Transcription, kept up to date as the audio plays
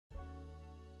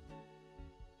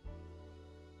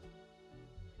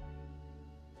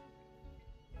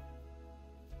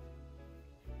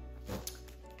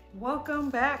Welcome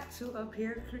back to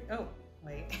Apeair. Oh,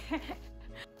 wait.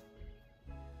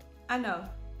 I know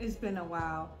it's been a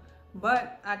while,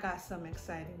 but I got some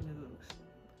exciting news.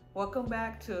 Welcome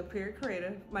back to Apeair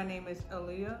Creative. My name is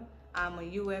Aaliyah. I'm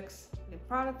a UX and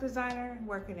product designer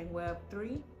working in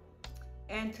Web3.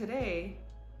 And today,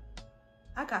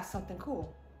 I got something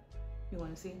cool. You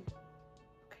want to see?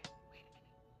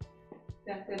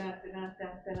 Okay, wait a minute.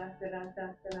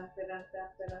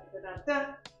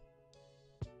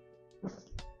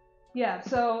 Yeah,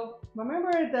 so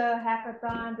remember the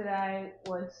hackathon that I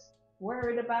was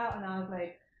worried about, and I was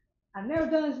like, I've never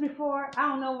done this before. I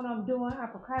don't know what I'm doing. I'm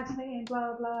procrastinating,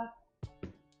 blah, blah.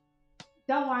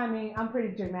 Don't mind me. I'm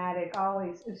pretty dramatic.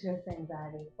 Always, it's just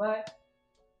anxiety. But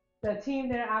the team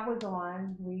that I was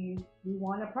on, we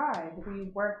won a prize. We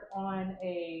worked on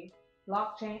a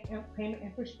blockchain payment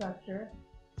infrastructure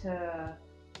to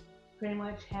pretty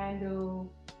much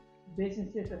handle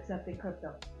businesses accepting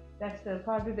crypto. That's the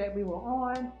project that we were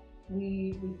on.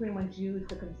 We pretty much used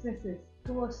the Consensys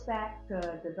tool stack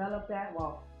to develop that.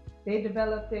 Well, they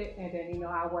developed it, and then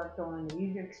I worked on the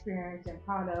user experience and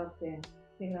product and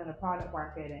things on the product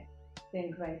market and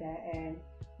things like that. And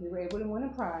we were able to win a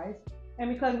prize.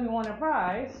 And because we won a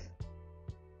prize,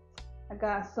 I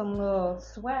got some little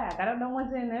swag. I don't know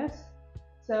what's in this,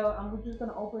 so I'm just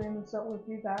gonna open this up with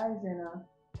you guys, and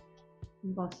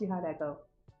we're gonna see how that goes.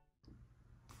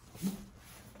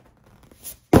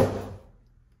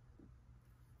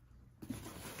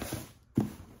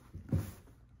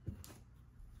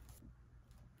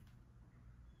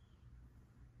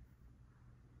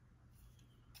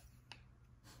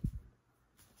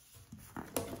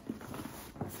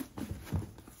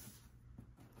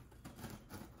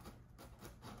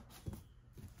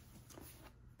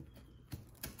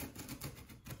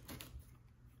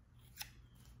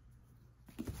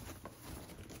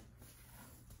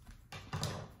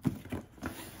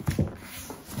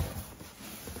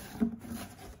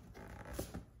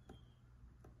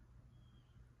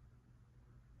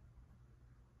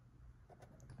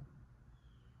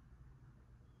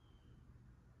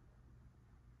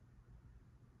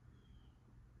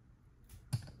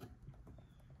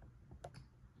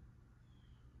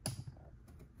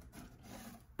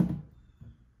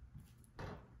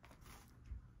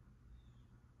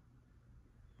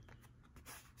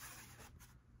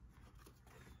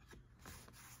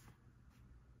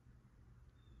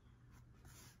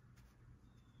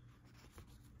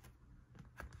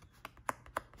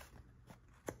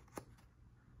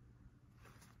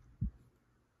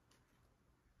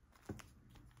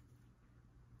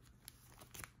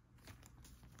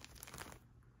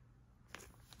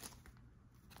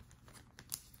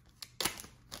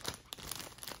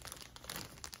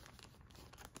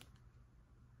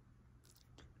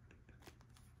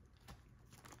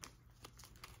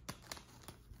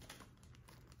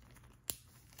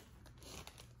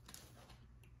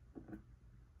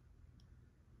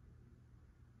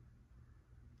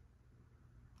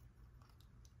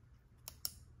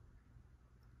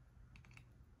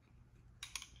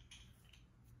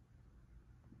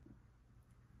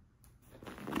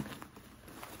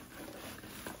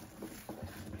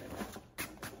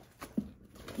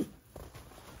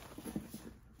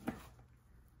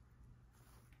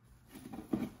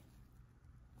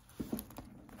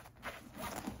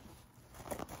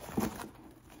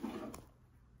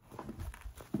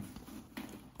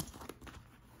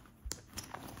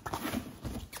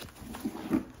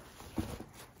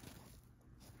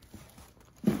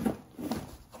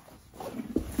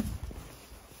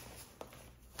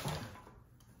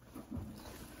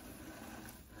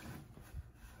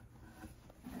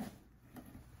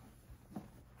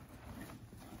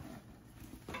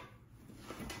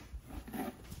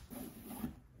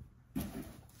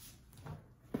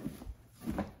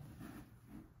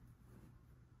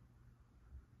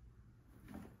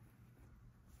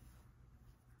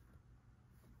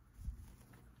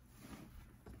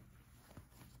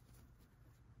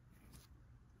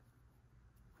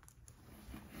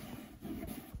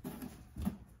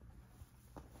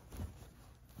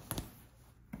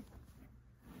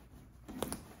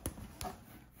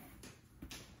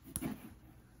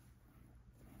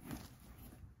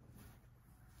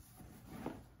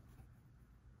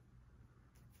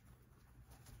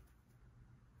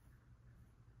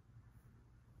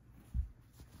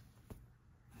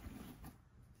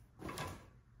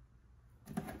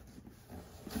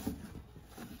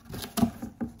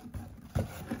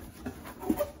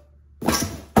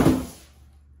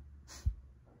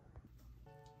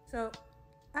 So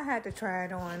I had to try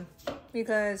it on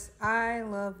because I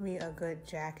love me a good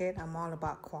jacket. I'm all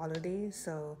about quality,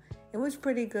 so it was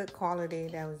pretty good quality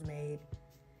that was made.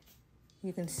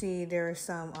 You can see there is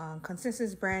some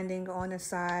Consensys branding on the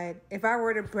side. If I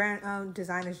were to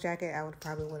design this jacket, I would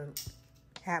have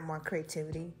had more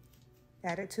creativity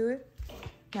added to it.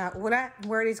 Now, would I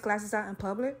wear these glasses out in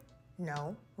public?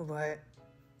 No, but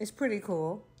it's pretty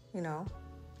cool, you know,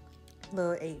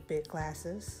 little 8-bit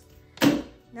glasses.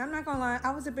 Now, I'm not gonna lie,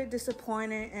 I was a bit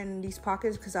disappointed in these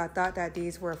pockets because I thought that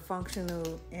these were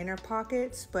functional inner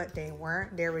pockets, but they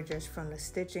weren't. They were just from the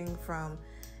stitching from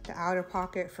the outer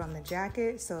pocket from the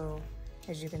jacket. So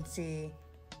as you can see,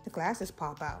 the glasses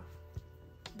pop out.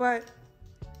 But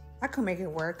I could make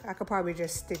it work. I could probably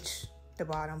just stitch the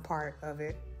bottom part of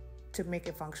it to make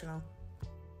it functional.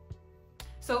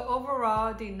 So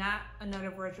overall, the Not Another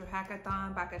Virtual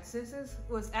Hackathon by Consensys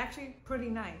was actually pretty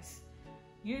nice.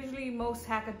 Usually most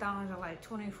hackathons are like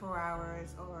 24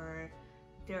 hours or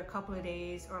they're a couple of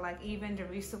days, or like even the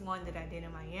recent one that I did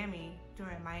in Miami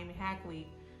during Miami Hack Week,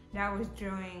 that was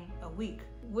during a week.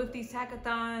 With these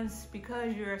hackathons,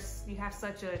 because you have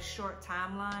such a short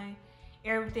timeline,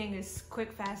 everything is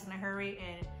quick, fast, in a hurry,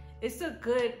 and it's a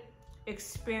good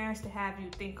experience to have you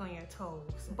think on your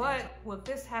toes. But with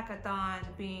this hackathon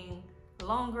being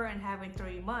longer and having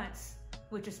 3 months,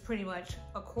 which is pretty much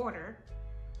a quarter,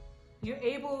 you're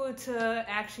able to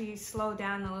actually slow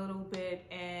down a little bit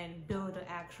and build an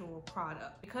actual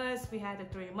product. Because we had the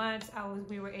 3 months,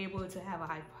 we were able to have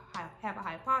a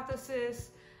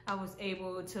hypothesis. I was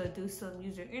able to do some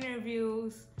user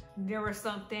interviews. There were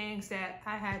some things that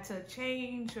I had to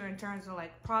change, or in terms of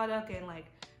like product and like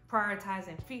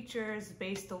prioritizing features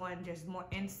based on just more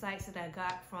insights that I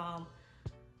got from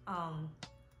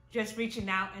just reaching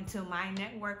out into my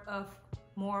network of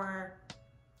more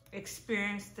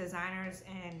experienced designers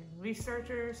and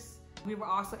researchers. We were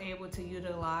also able to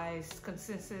utilize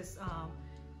Consensys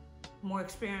more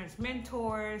experienced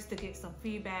mentors to get some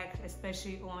feedback,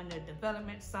 especially on the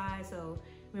development side. So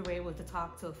we were able to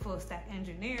talk to a full stack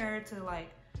engineer to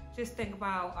like just think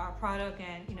about our product,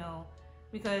 and you know,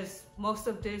 because most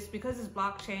of this, because it's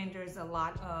blockchain, there's a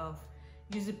lot of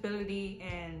usability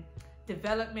and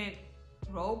development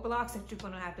roadblocks that you're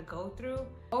gonna have to go through.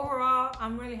 Overall,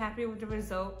 I'm really happy with the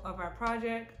result of our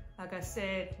project. Like I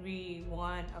said, we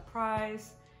won a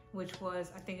prize, which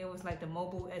was, I think it was like the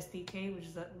mobile SDK,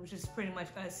 which is pretty much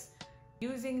us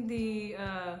using the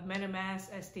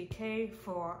MetaMask SDK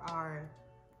for our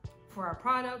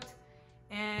product,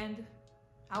 and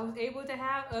I was able to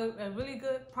have a really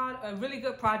good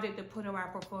project to put in our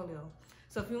portfolio.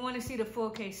 So if you want to see the full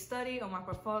case study on my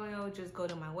portfolio, just go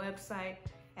to my website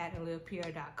at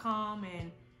Apeair.com,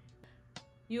 and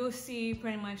you'll see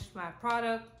pretty much my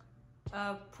product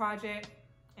project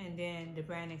and then the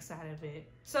branding side of it.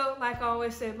 So like I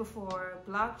always said before,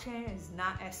 blockchain is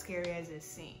not as scary as it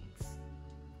seems.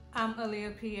 I'm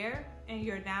Apeair, and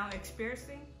you're now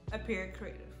experiencing Apeair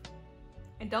Creative.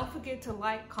 And don't forget to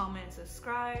like, comment,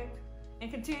 subscribe, and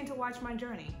continue to watch my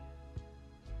journey.